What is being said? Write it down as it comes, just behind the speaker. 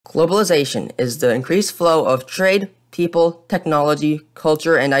Globalization is the increased flow of trade, people, technology,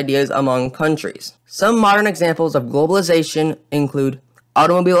 culture, and ideas among countries. Some modern examples of globalization include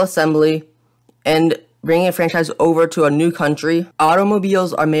automobile assembly and bringing a franchise over to a new country.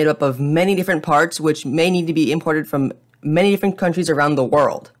 Automobiles are made up of many different parts which may need to be imported from many different countries around the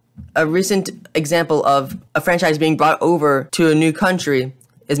world. A recent example of a franchise being brought over to a new country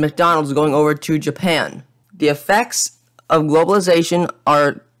is McDonald's going over to Japan. The effects of globalization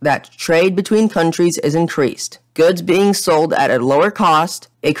are that trade between countries is increased, goods being sold at a lower cost,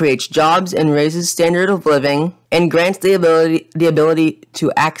 it creates jobs and raises standard of living, and grants the ability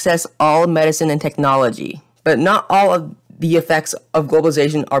to access all medicine and technology. But not all of the effects of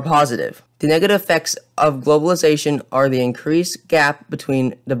globalization are positive. The negative effects of globalization are the increased gap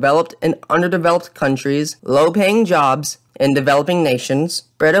between developed and underdeveloped countries, low-paying jobs in developing nations,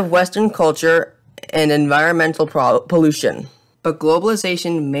 spread of Western culture, and environmental pollution. But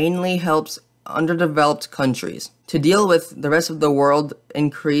globalization mainly helps underdeveloped countries to deal with the rest of the world,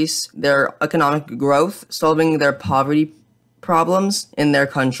 increase their economic growth, solving their poverty problems in their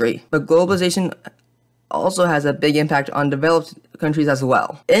country. But globalization also has a big impact on developed countries as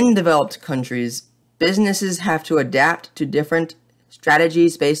well. In developed countries, businesses have to adapt to different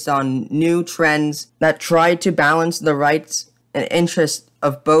strategies based on new trends that try to balance the rights and interests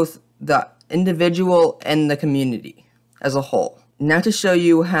of both the individual and the community as a whole. Now to show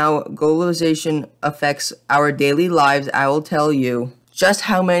you how globalization affects our daily lives, I will tell you just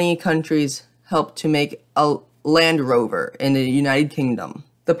how many countries help to make a Land Rover in the United Kingdom.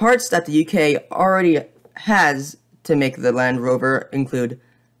 The parts that the UK already has to make the Land Rover include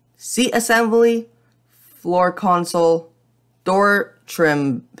seat assembly, floor console, door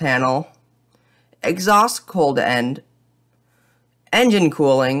trim panel, exhaust cold end, engine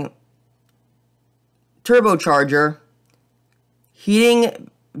cooling, turbocharger,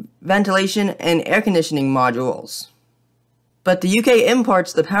 heating, ventilation, and air conditioning modules. But the UK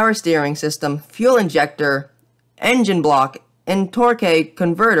imports the power steering system, fuel injector, engine block, and torque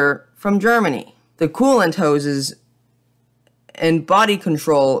converter from Germany. The coolant hoses and body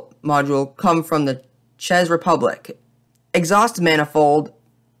control module come from the Czech Republic. Exhaust manifold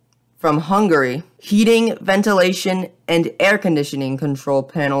from Hungary. Heating, ventilation, and air conditioning control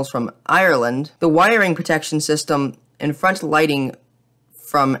panels from Ireland. The wiring protection system and front lighting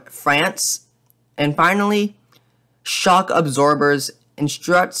from France. And finally, shock absorbers and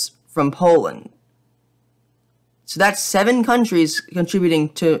struts from Poland. So that's 7 countries contributing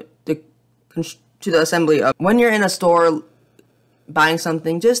to the assembly of. When you're in a store buying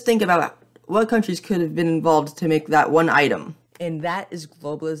something, just think about what countries could have been involved to make that one item. And that is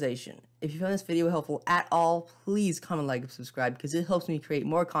globalization. If you found this video helpful at all, please comment, like, and subscribe, because it helps me create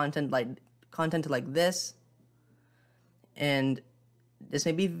more content like this. And this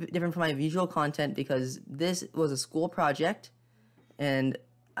may be different from my usual content because this was a school project. And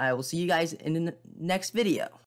I will see you guys in the next video.